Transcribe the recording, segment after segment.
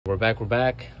We're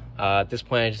back. At this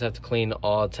point, I just have to clean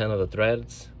all 10 of the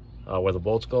threads where the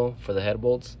bolts go for the head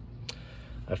bolts.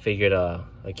 I figured a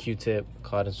Q-tip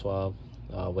cotton swab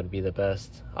would be the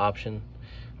best option,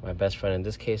 my best friend in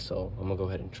this case, so I'm gonna go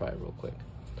ahead and try it real quick.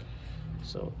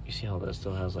 So you see how that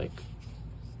still has, like,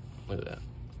 look at that.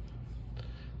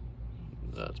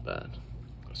 That's bad.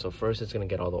 So first it's gonna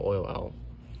get all the oil out,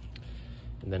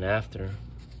 and then after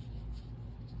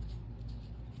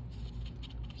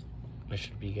I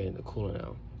should be getting the coolant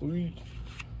out. You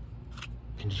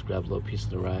can just grab a little piece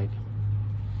of the rag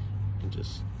and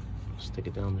just stick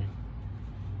it down there.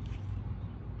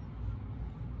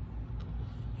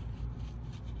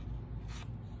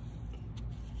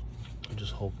 And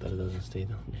just hope that it doesn't stay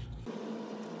down there.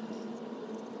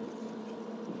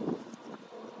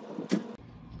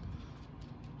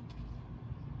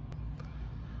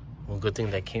 Well, good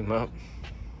thing that came up.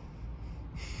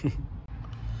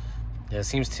 Yeah, it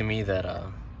seems to me that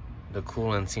the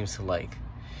coolant seems to like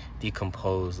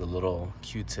decompose the little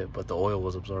Q-tip, but the oil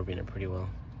was absorbing it pretty well.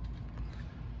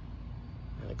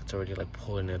 Like it's already like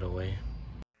pulling it away.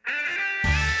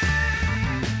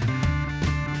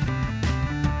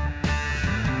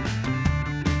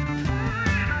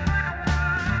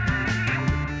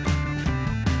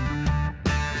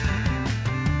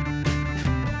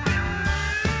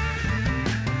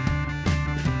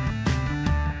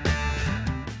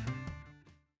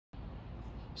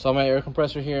 So my air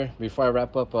compressor here, before I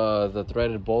wrap up the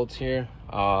threaded bolts here,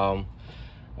 I'm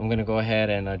gonna go ahead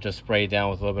and just spray it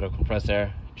down with a little bit of compressed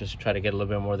air, just to try to get a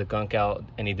little bit more of the gunk out,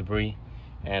 any debris,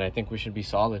 and I think we should be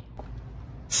solid.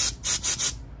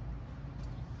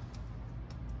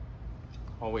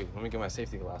 Oh wait, let me get my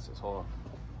safety glasses, hold on.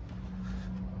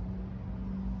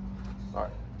 All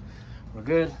right, we're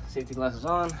good, safety glasses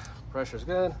on, pressure's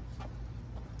good.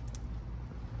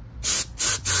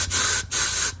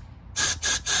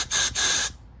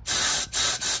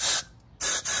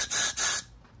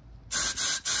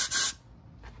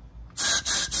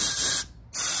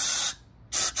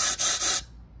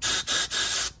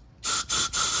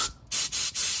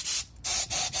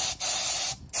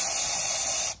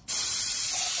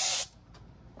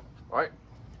 All right,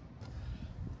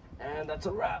 and that's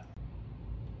a wrap.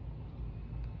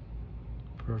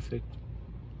 Perfect.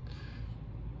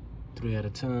 3 out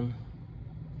of 10,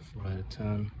 4 out of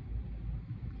 10.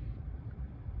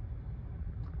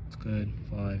 It's good.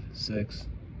 5, 6,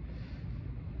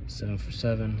 7 for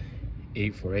 7,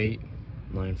 8 for 8,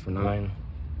 9 for 9,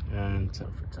 and 10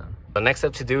 for 10. The next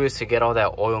step to do is to get all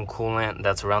that oil and coolant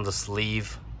that's around the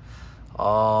sleeve,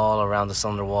 all around the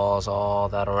cylinder walls, all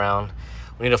that around.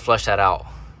 We need to flush that out.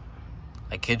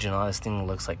 I kid you not, this thing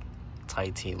looks like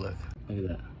Thai tea. Look at that.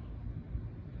 You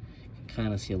can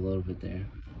kind of see a little bit there.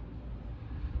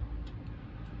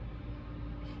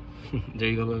 There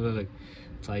you go, look.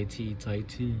 Thai tea.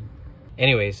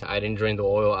 Anyways, I didn't drain the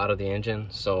oil out of the engine,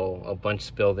 so a bunch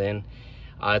spilled in.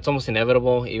 It's almost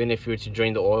inevitable. Even if you were to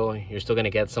drain the oil, you're still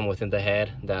gonna get some within the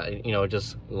head that, you know,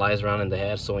 just lies around in the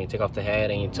head. So when you take off the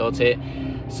head and you tilt it,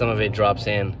 some of it drops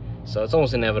in. So it's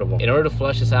almost inevitable. In order to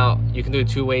flush this out, you can do it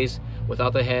 2 ways: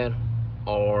 without the head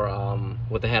or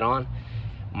with the head on.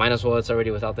 Might as well, it's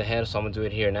already without the head, so I'm gonna do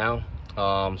it here now.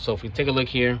 So if we take a look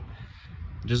here,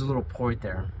 just a little port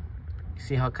there. You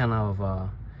see how kind of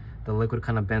the liquid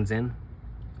kind of bends in?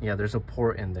 Yeah, there's a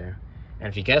port in there. And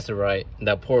if you guessed it right,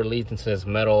 that port leads into this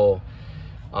metal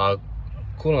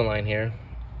coolant line here,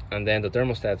 and then the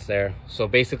thermostat's there. So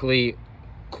basically,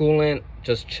 coolant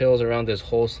just chills around this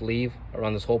whole sleeve,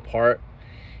 around this whole part,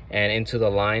 and into the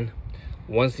line.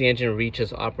 Once the engine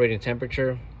reaches operating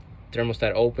temperature,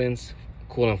 thermostat opens,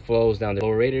 coolant flows down the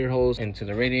lower radiator hose into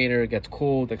the radiator, gets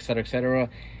cooled, etc.,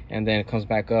 and then it comes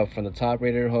back up from the top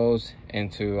radiator hose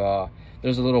into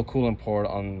there's a little coolant port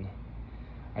on,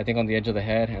 I think, on the edge of the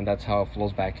head, and that's how it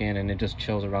flows back in, and it just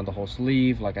chills around the whole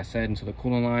sleeve, like I said, into the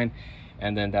coolant line.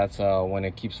 And then that's when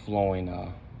it keeps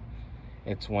flowing.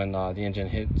 It's when the engine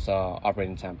hits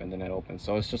operating temp, and then it opens.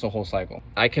 So it's just a whole cycle.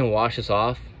 I can wash this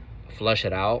off, flush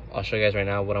it out. I'll show you guys right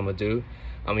now what I'm gonna do.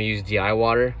 I'm gonna use DI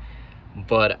water,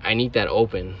 but I need that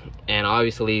open. And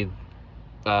obviously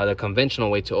the conventional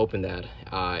way to open that,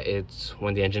 it's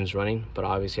when the engine's running, but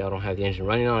obviously I don't have the engine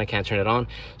running on, I can't turn it on.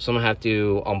 So I'm gonna have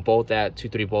to unbolt that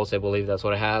 2-3 bolts, I believe that's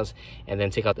what it has, and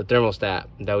then take out the thermostat.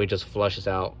 That way just flushes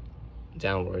out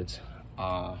downwards.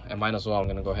 And might as well, I'm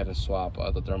gonna go ahead and swap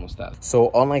the thermostat. So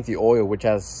unlike the oil, which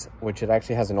it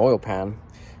actually has an oil pan,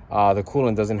 the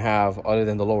coolant doesn't have, other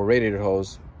than the lower radiator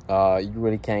hose, you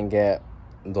really can't get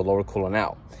the lower coolant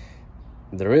out.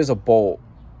 There is a bolt,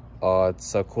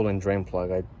 it's a coolant drain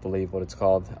plug, I believe what it's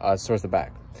called, it's towards the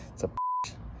back. It's a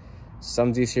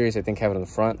Some D series I think have it in the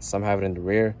front, some have it in the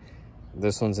rear.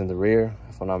 This one's in the rear,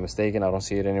 if I'm not mistaken. I don't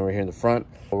see it anywhere here in the front.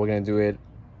 But we're gonna do it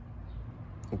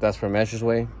that's for measures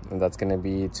way, and that's gonna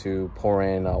be to pour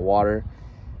in water,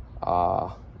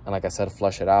 and like I said,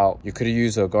 flush it out. You could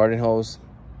use a garden hose.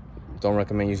 Don't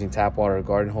recommend using tap water or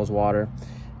garden hose water.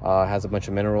 It has a bunch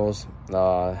of minerals,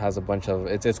 has a bunch of,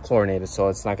 it's chlorinated, so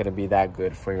it's not gonna be that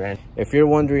good for your engine. If you're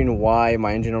wondering why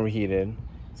my engine overheated,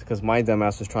 it's because my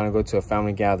dumbass was trying to go to a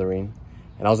family gathering,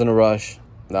 and I was in a rush,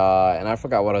 and I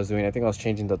forgot what I was doing. I think I was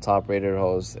changing the top radiator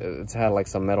hose. It had like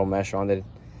some metal mesh on it.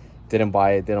 Didn't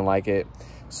buy it, didn't like it.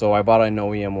 So I bought an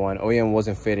OEM one. OEM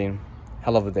wasn't fitting.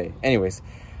 Hell of a day. Anyways,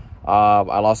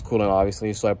 I lost coolant,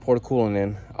 obviously. So I poured coolant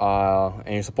in,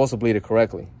 and you're supposed to bleed it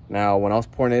correctly. Now, when I was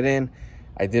pouring it in,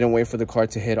 I didn't wait for the car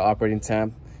to hit operating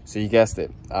temp. So you guessed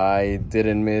it. I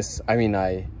didn't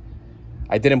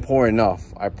pour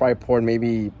enough. I probably poured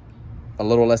maybe a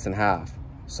little less than half.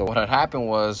 So what had happened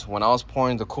was, when I was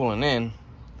pouring the coolant in,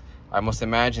 I must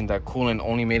imagine that coolant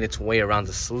only made its way around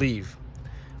the sleeve,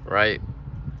 right?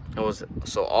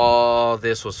 So all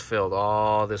this was filled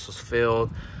up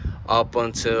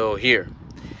until here.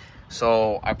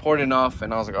 So I poured enough,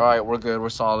 and I was like, all right, we're good, we're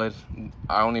solid.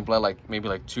 I only bled like maybe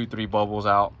like 2-3 bubbles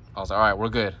out. I was like, all right, we're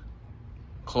good.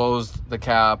 Closed the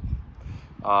cap,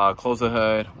 closed the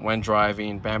hood, went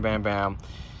driving, bam, bam, bam.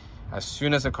 As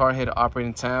soon as the car hit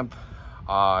operating temp,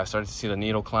 I started to see the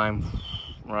needle climb,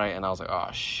 right? And I was like, oh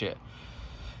shit.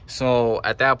 So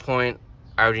at that point,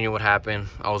 I already knew what happened.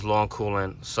 I was low on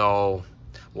coolant. So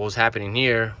what was happening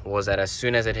here was that as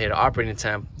soon as it hit operating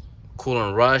temp,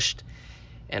 coolant rushed,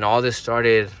 and all this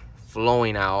started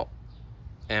flowing out.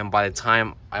 And by the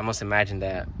time, I must imagine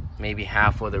that maybe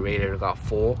half of the radiator got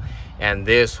full, and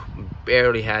this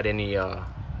barely had any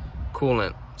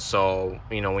coolant. So,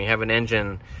 you know, when you have an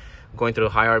engine going through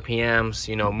high RPMs,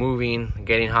 you know, moving,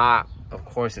 getting hot, of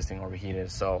course this thing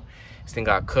overheated. So this thing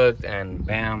got cooked, and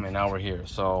bam, and now we're here.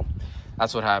 So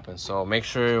that's what happened. So make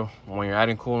sure when you're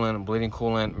adding coolant and bleeding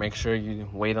coolant, make sure you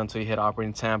wait until you hit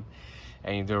operating temp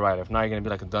and you do it right. If not, you're gonna be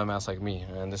like a dumbass like me,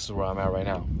 and this is where I'm at right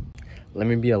now. Let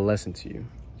me be a lesson to you.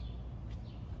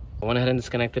 I went ahead and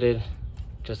disconnected it.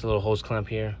 Just a little hose clamp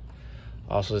here.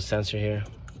 Also the sensor here.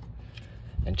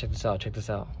 And check this out, check this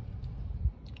out.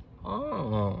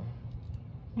 Oh,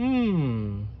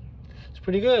 it's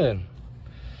pretty good.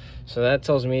 So that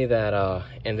tells me that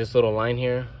in this little line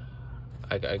here,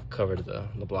 I covered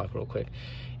the block real quick.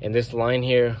 In this line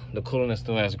here, the coolant is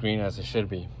still as green as it should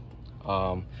be.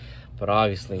 But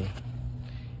obviously,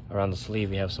 around the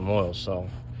sleeve, you have some oil. So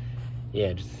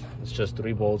yeah, it's just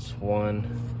 3 bolts. 1,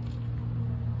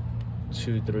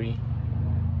 2, 3.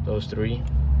 Those 3.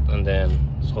 And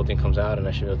then this whole thing comes out, and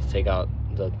I should be able to take out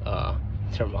the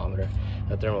thermometer,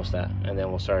 the thermostat, and then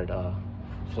we'll start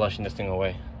flushing this thing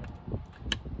away.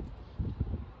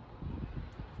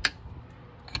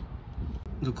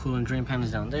 The coolant drain pan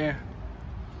is down there.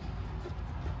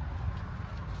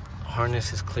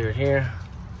 Harness is cleared here,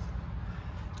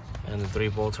 and the 3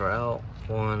 bolts are out.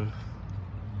 1,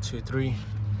 2, 3.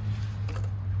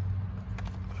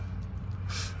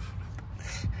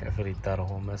 I really thought a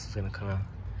whole mess was gonna come out.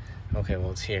 Okay,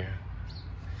 well, it's here.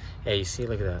 Yeah, you see,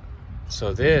 look at that.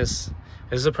 So this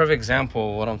is a perfect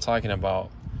example of what I'm talking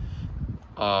about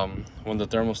when the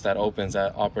thermostat opens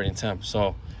at operating temp.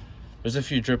 So there's a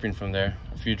few dripping from there,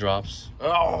 a few drops.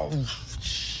 Oh,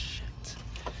 shit.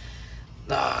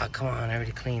 Ah, come on, I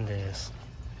already cleaned this.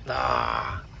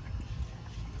 Ah.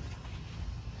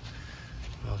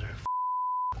 Mother.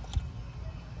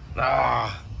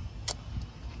 Ah.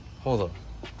 Hold up.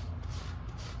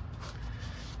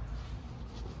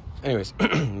 Anyways,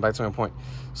 back to my point.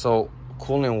 So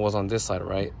coolant was on this side,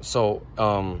 right? So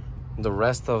the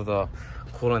rest of the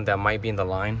coolant that might be in the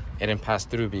line, it didn't pass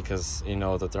through because, you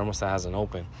know, the thermostat hasn't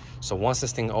opened. So once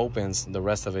this thing opens, the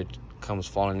rest of it comes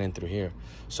falling in through here.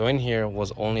 So in here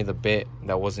was only the bit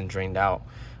that wasn't drained out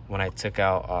when I took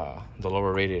out the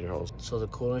lower radiator hose. So the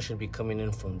coolant should be coming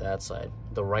in from that side,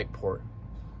 the right port,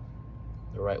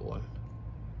 the right one,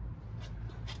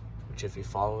 which if you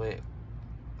follow it,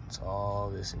 it's all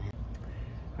this in here.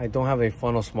 I don't have a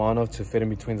funnel small enough to fit in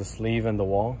between the sleeve and the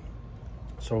wall,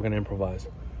 so we're gonna improvise.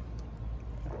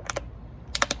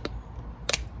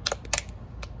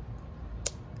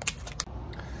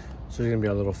 So it's gonna be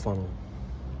our little funnel.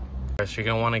 So you're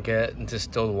gonna wanna get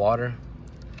distilled water.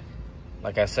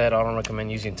 Like I said, I don't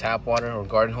recommend using tap water or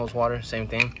garden hose water, same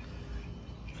thing.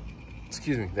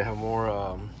 Excuse me, they have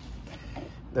more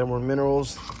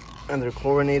minerals and they're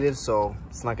chlorinated, so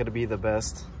it's not gonna be the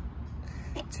best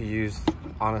to use.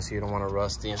 Honestly, you don't wanna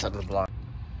rust the inside of the block.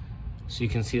 So you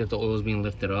can see that the oil is being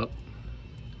lifted up.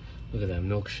 Look at that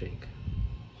milkshake.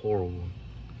 Horrible.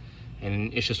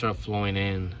 And it should start flowing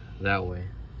in that way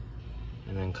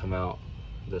and then come out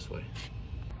this way.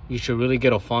 You should really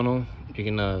get a funnel. You're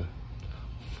gonna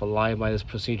fly by this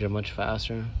procedure much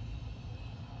faster.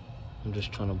 I'm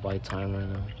just trying to buy time right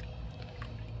now.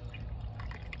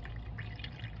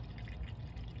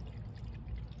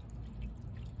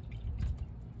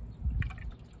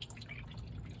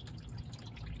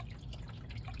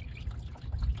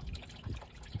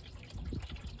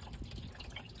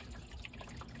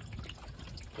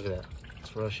 Look at that,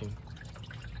 it's rushing.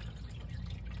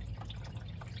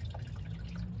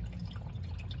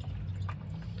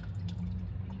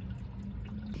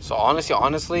 So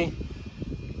honestly,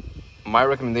 my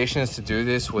recommendation is to do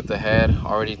this with the head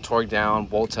already torqued down,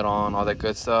 bolted on, all that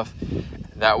good stuff.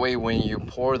 That way when you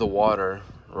pour the water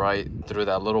right through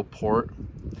that little port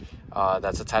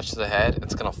that's attached to the head,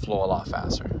 it's gonna flow a lot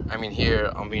faster. I mean,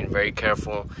 here I'm being very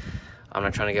careful. I'm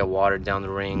not trying to get water down the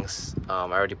rings. I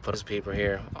already put this paper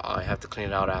here. I have to clean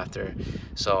it out after.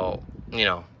 So, you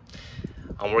know,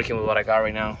 I'm working with what I got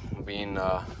right now. I'm being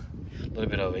a little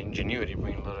bit of ingenuity,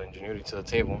 bringing a little ingenuity to the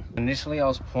table. Initially, I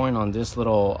was pouring on this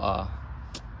little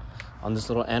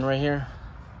end right here.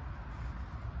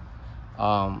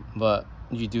 But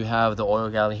you do have the oil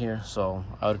galley here, so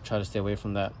I would try to stay away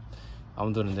from that.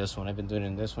 I'm doing this one. I've been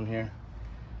doing this one here.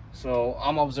 So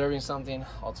I'm observing something.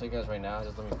 I'll tell you guys right now.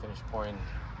 Just let me finish pouring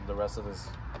the rest of this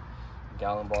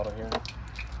gallon bottle here.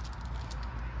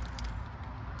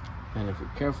 And if you're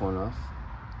careful enough,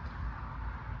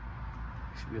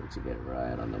 you should be able to get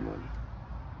right on the money.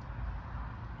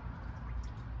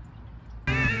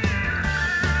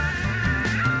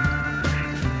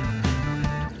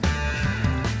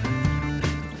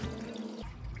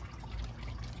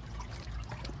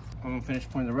 I'm gonna finish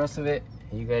pouring the rest of it.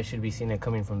 You guys should be seeing it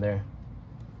coming from there.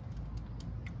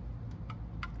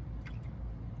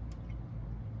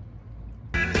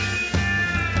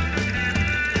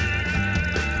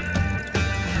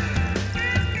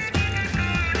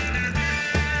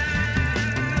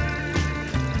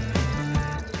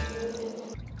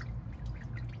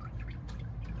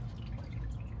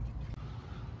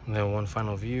 And then one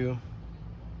final view.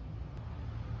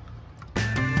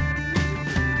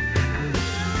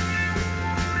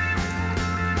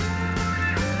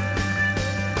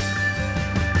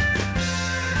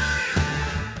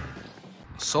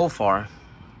 So far,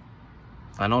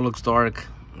 I know it looks dark.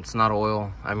 It's not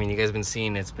oil. I mean, you guys have been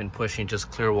seeing it's been pushing just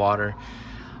clear water.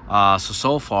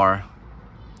 So far,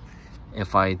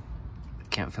 if I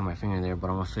can't feel my finger there, but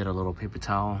I'm gonna fit a little paper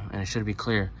towel and it should be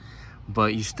clear.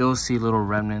 But you still see little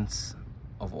remnants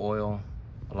of oil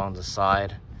along the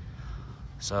side.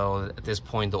 So at this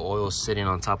point, the oil is sitting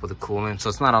on top of the coolant. So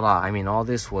it's not a lot. I mean, all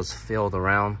this was filled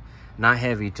around, not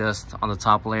heavy, just on the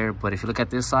top layer. But if you look at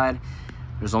this side,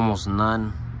 there's almost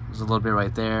none. There's a little bit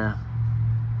right there,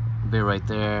 a bit right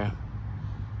there,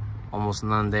 almost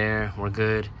none there. We're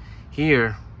good.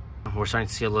 Here, we're starting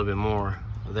to see a little bit more.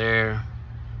 There,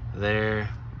 there,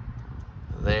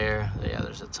 there. Yeah,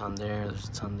 there's a ton there. There's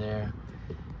a ton there.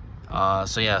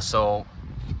 So yeah, so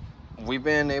we've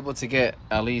been able to get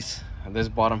at least this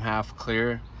bottom half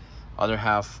clear, other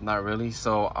half not really.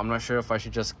 So I'm not sure if I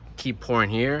should just keep pouring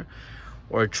here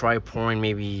or try pouring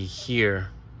maybe here.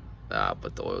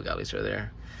 But the oil galleys are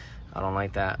there. I don't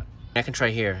like that. I can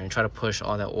try here and try to push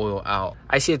all that oil out.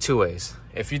 I see it two ways.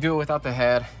 If you do it without the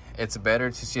head, it's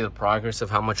better to see the progress of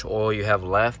how much oil you have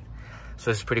left.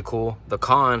 So it's pretty cool. The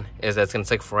con is that it's gonna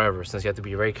take forever, since you have to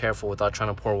be very careful without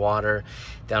trying to pour water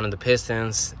down in the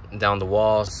pistons, down the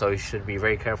walls. So you should be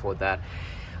very careful with that.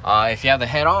 If you have the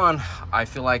head on, I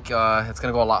feel like it's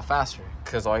gonna go a lot faster,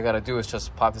 because all you gotta do is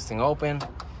just pop this thing open,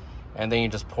 and then you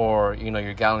just pour, you know,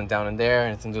 your gallon down in there,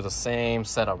 and it's gonna do the same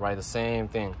setup, right? The same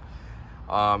thing.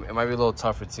 It might be a little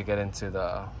tougher to get into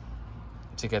the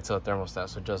thermostat,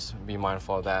 so just be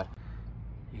mindful of that.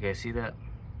 You guys see that?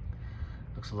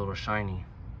 Looks a little shiny.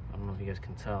 I don't know if you guys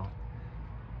can tell,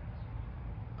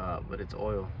 but it's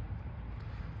oil.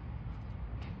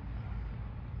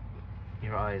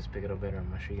 Your eyes pick it up better.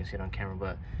 I'm not sure you can see it on camera,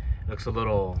 but it looks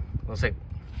looks like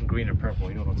green and purple.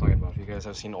 You know what I'm talking about. If you guys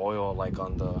have seen oil like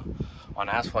on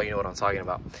asphalt, you know what I'm talking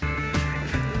about.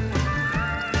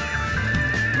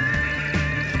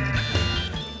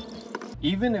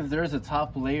 Even if there's a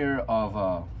top layer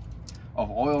of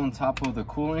oil on top of the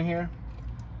coolant here,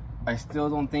 I still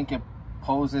don't think it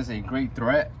poses a great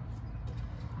threat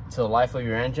to the life of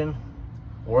your engine.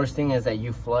 Worst thing is that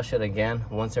you flush it again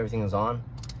once everything is on.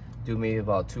 Do maybe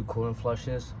about 2 coolant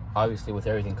flushes, obviously with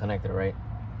everything connected, right?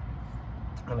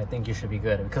 And I think you should be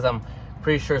good, because I'm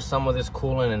pretty sure some of this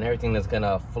coolant and everything is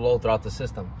gonna flow throughout the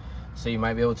system. So you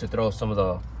might be able to throw some of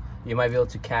the, you might be able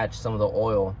to catch some of the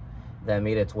oil that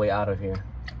made its way out of here.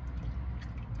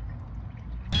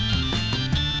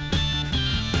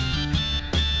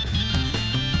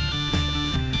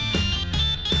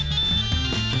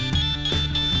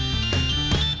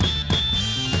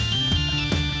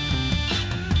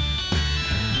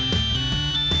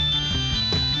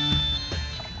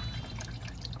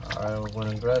 All right, we're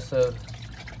going aggressive.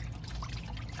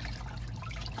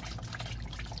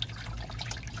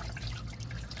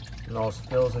 No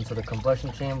spills into the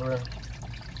combustion chamber.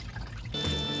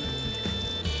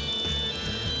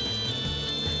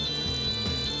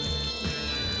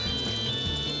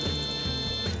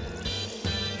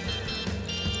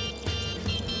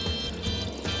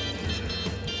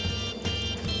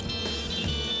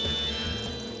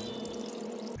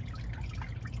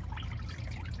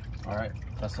 All right,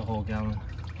 that's the whole gallon.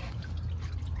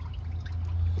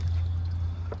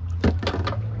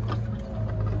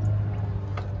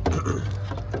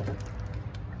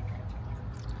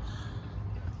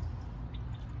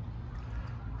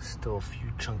 Still a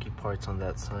few chunky parts on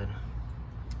that side.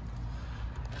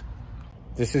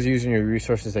 This is using your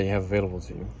resources that you have available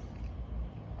to you.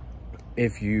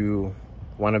 If you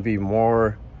want to be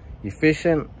more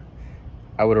efficient,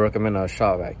 I would recommend a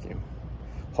shop vacuum.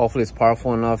 Hopefully it's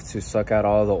powerful enough to suck out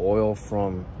all the oil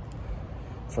from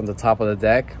the top of the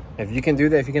deck. If you can do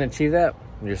that, if you can achieve that,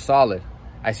 you're solid.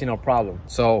 I see no problem.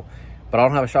 So, but I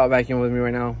don't have a shop vacuum with me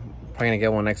right now. Probably gonna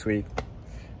get one next week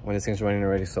when this thing's running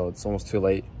already, so it's almost too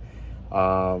late.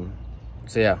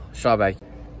 So yeah, shop vacuum.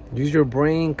 Use your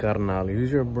brain, carnal,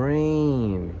 use your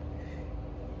brain.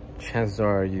 Chances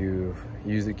are you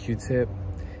use the Q-tip,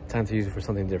 time to use it for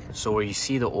something different. So where you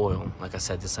see the oil, like I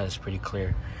said, this side is pretty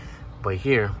clear. But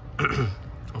here,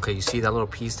 okay, you see that little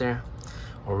piece there?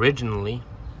 Originally,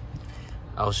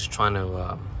 I was just trying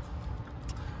to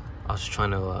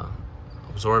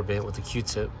absorb it with the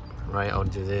Q-tip, right? I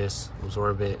would do this,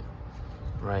 absorb it,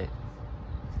 right?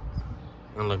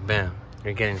 And look, bam,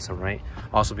 you're getting some, right?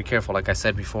 Also be careful, like I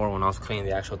said before, when I was cleaning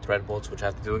the actual thread bolts, which I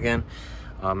have to do again,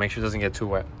 make sure it doesn't get too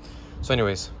wet. So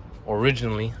anyways,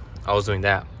 originally, I was doing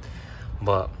that.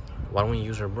 But why don't we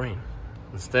use our brain?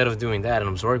 Instead of doing that and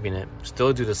absorbing it,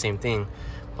 still do the same thing,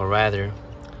 but rather,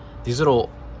 these little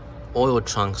oil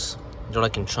chunks, they're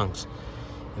like in chunks.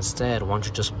 Instead, why don't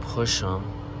you just push them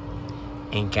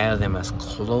and gather them as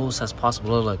close as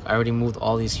possible. Look, I already moved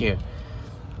all these here.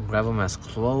 Grab them as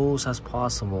close as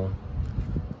possible,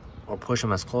 or push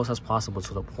them as close as possible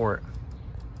to the port.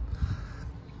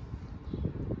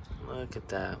 Look at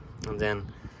that. And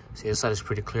then, see, this side is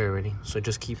pretty clear already. So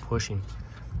just keep pushing,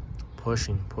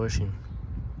 pushing, pushing.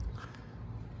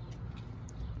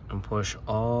 And push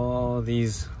all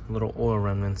these little oil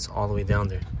remnants all the way down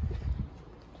there.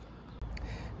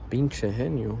 Pinche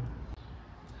genio.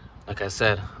 Like I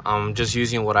said, I'm just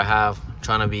using what I have,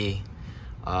 trying to be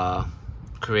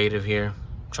creative here,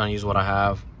 trying to use what I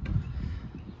have.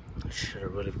 I should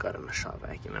have really gotten a shop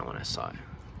vacuum when I saw it.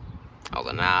 I was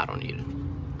like, nah, I don't need it.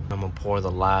 I'm gonna pour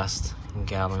the last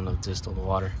gallon of distilled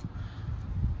water.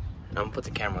 And I'm gonna put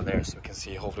the camera there so we can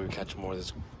see. Hopefully we catch more of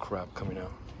this crap coming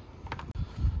out.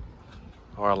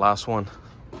 Our last one.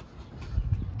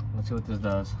 Let's see what this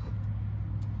does.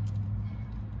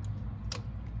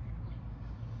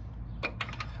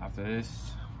 After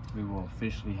this, we will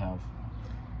officially have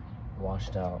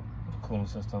washed out the cooling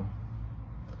system.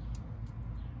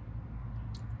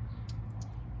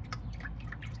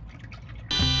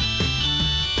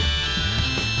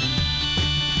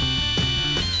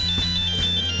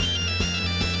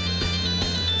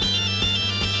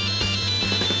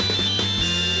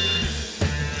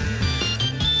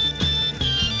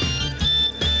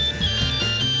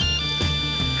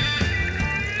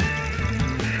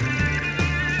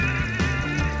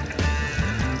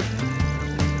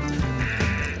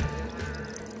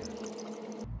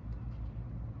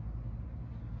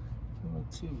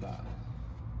 Too bad.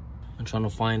 I'm trying to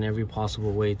find every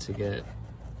possible way to get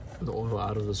the oil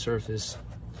out of the surface.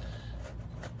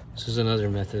 This is another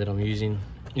method that I'm using.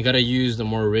 You gotta use the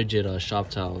more rigid shop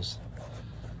towels.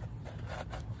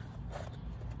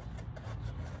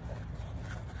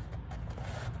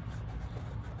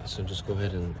 So just go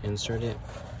ahead and insert it,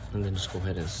 and then just go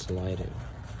ahead and slide it.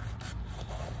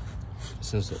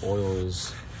 Since the oil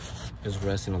is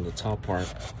resting on the top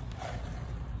part,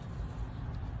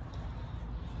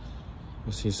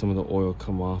 you'll see some of the oil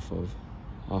come off of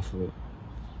it.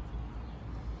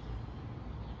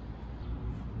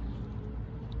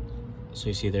 So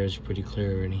you see there's pretty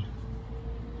clear already.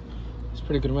 It's a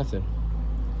pretty good method.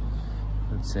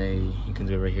 Let's say you can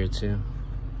do it right here too.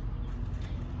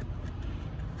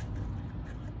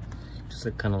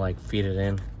 just to kind of like feed it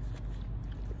in.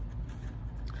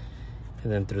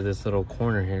 And then through this little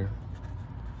corner here,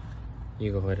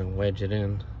 you go ahead and wedge it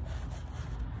in.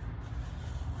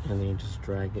 And then you just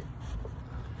drag it.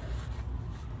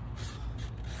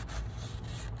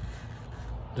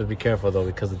 Just be careful though,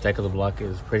 because the deck of the block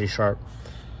is pretty sharp.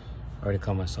 I already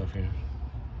caught myself here.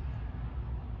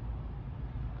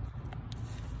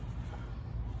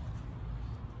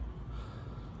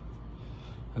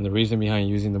 And the reason behind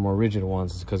using the more rigid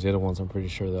ones is because the other ones, I'm pretty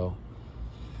sure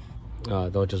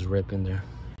they'll just rip in there.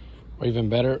 Or even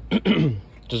better,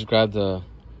 just grab the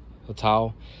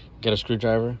towel, get a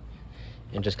screwdriver,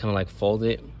 and just kind of like fold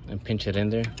it and pinch it in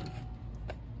there.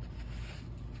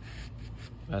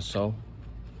 That's so.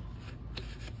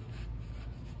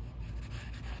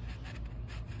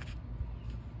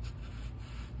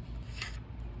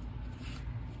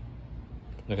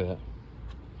 Look at that.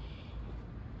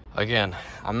 Again,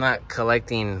 I'm not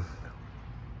collecting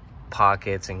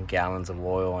pockets and gallons of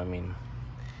oil. I mean,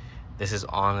 this is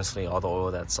honestly all the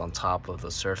oil that's on top of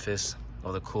the surface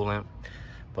of the coolant,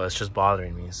 but it's just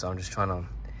bothering me. So I'm just trying to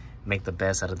make the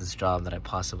best out of this job that I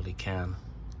possibly can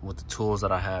with the tools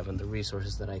that I have and the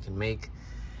resources that I can make.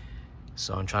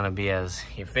 So I'm trying to be as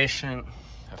efficient,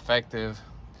 effective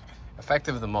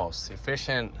the most.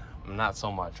 Efficient, not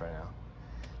so much right now,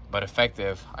 but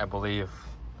effective, I believe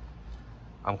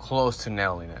I'm close to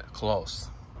nailing it, close.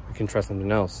 You can try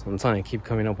something else. I'm telling you, keep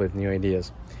coming up with new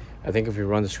ideas. I think if you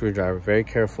run the screwdriver very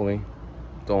carefully,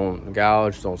 don't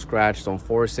gouge, don't scratch, don't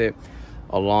force it,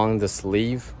 along the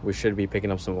sleeve, we should be picking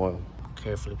up some oil.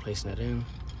 Carefully placing it in.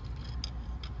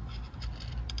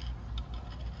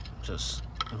 Just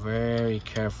very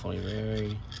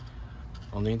carefully,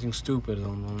 don't do anything stupid,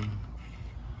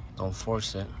 don't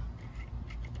force it.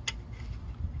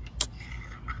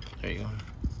 There you go.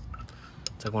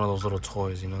 It's like one of those little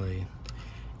toys, you know,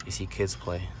 you see kids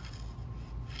play.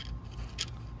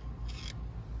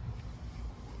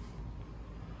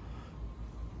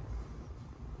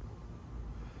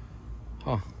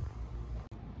 Huh.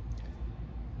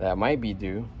 That might be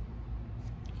due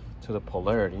to the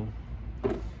polarity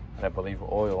that I believe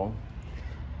oil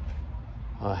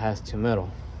has to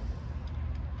metal.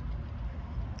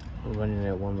 We're running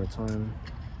it one more time.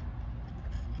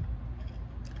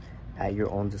 At your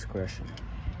own discretion.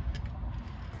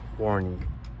 Warning,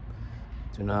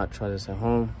 do not try this at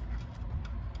home.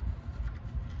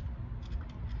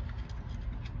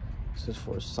 This is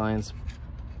for science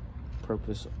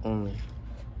purpose only.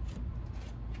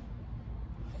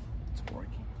 It's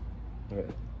working.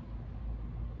 Okay.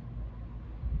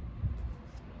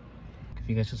 If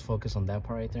you guys just focus on that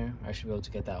part right there, I should be able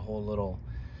to get that whole little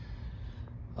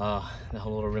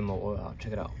rim of oil out.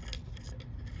 Check it out.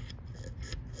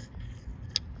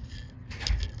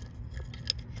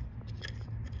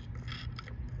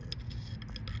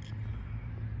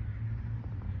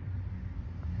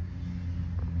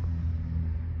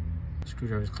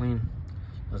 Screwdriver's clean.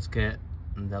 Let's get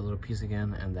that little piece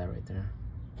again and that right there.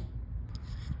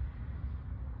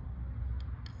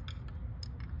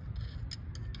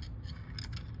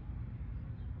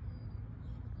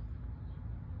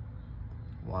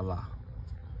 Voila.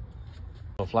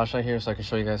 A flashlight here so I can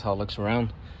show you guys how it looks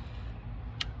around.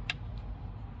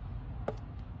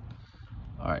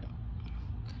 All right,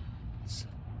 it's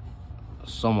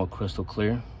somewhat crystal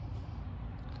clear.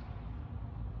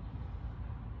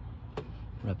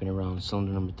 Wrapping around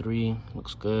cylinder number 3,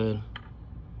 looks good.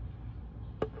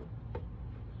 A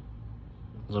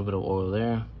little bit of oil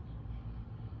there.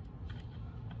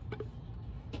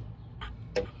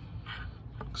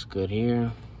 Looks good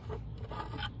here.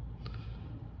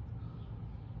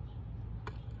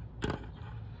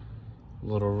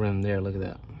 Little rim there, look at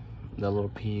that. That little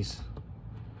piece.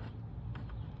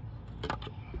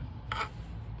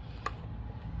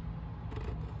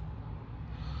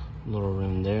 Little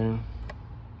rim there.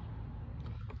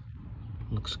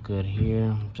 Looks good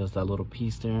here, just that little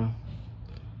piece there.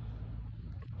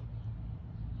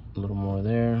 A little more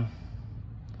there. A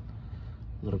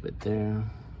little bit there.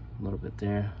 A little bit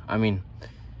there. I mean,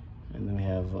 and then we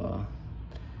have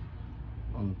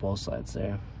on both sides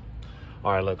there.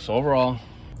 All right, look, so overall,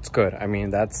 it's good. I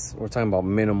mean, we're talking about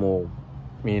minimal,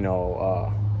 you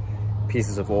know,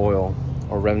 pieces of oil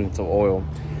or remnants of oil.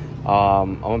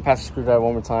 I'm gonna pass the screwdriver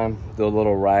one more time, do a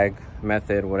little rag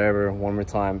method, whatever, one more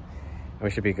time. We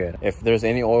should be good. If there's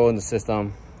any oil in the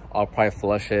system, I'll probably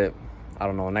flush it, I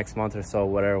don't know, next month or so,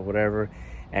 whatever.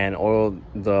 And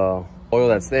the oil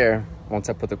that's there, once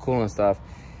I put the coolant stuff,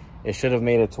 it should have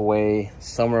made its way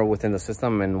somewhere within the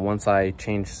system. And once I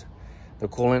change the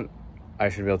coolant, I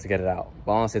should be able to get it out.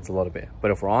 But honestly, it's a little bit. But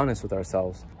if we're honest with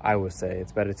ourselves, I would say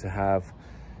it's better to have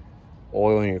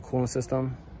oil in your coolant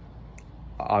system.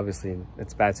 Obviously,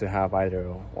 it's bad to have either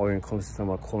oil in your coolant system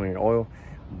or coolant in your oil,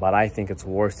 but I think it's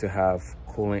worse to have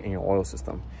coolant in your oil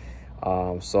system.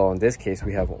 So in this case,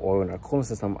 we have oil in our coolant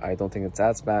system. I don't think it's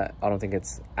as bad. I don't think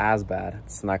it's as bad.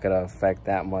 It's not gonna affect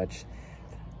that much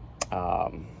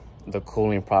the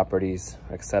cooling properties,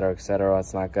 etc., etc.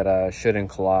 It's not gonna, shouldn't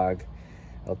clog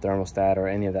the thermostat or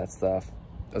any of that stuff.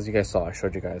 As you guys saw, I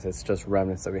showed you guys, it's just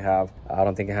remnants that we have. I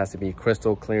don't think it has to be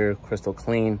crystal clear, crystal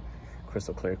clean,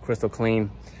 crystal clear, crystal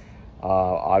clean.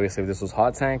 Obviously, if this was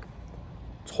hot tank,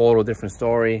 total different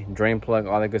story. Drain plug,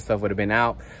 all that good stuff would have been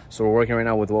out. So we're working right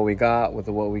now with what we got, with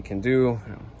what we can do,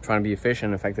 trying to be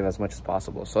efficient and effective as much as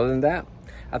possible. So other than that,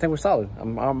 I think we're solid.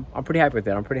 I'm pretty happy with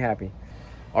that. I'm pretty happy.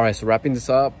 All right, so wrapping this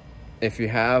up, if you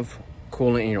have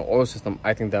coolant in your oil system,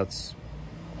 I think that's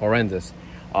horrendous.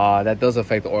 That does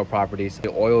affect the oil properties.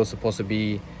 The oil is supposed to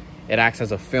be, it acts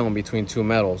as a film between two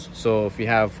metals. So if you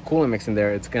have coolant mixed in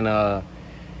there, it's gonna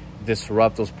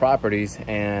disrupt those properties,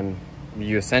 and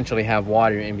you essentially have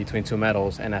water in between two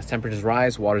metals. And as temperatures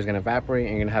rise, water is gonna evaporate,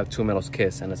 and you're gonna have two metals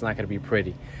kiss, and it's not gonna be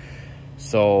pretty.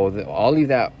 So I'll leave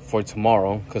that for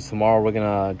tomorrow, because tomorrow we're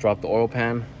gonna drop the oil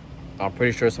pan. I'm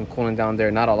pretty sure some coolant down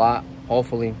there, not a lot,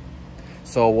 hopefully.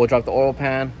 So we'll drop the oil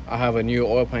pan. I have a new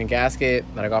oil pan gasket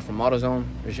that I got from AutoZone.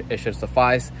 It should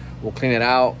suffice. We'll clean it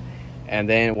out, and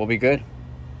then we'll be good.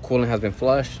 Coolant has been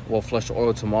flushed. We'll flush the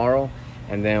oil tomorrow,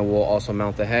 and then we'll also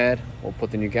mount the head. We'll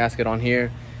put the new gasket on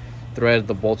here, thread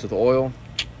the bolts with the oil,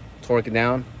 torque it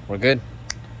down. We're good.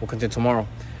 We'll continue tomorrow.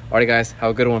 Alrighty guys, have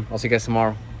a good one. I'll see you guys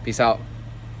tomorrow. Peace out.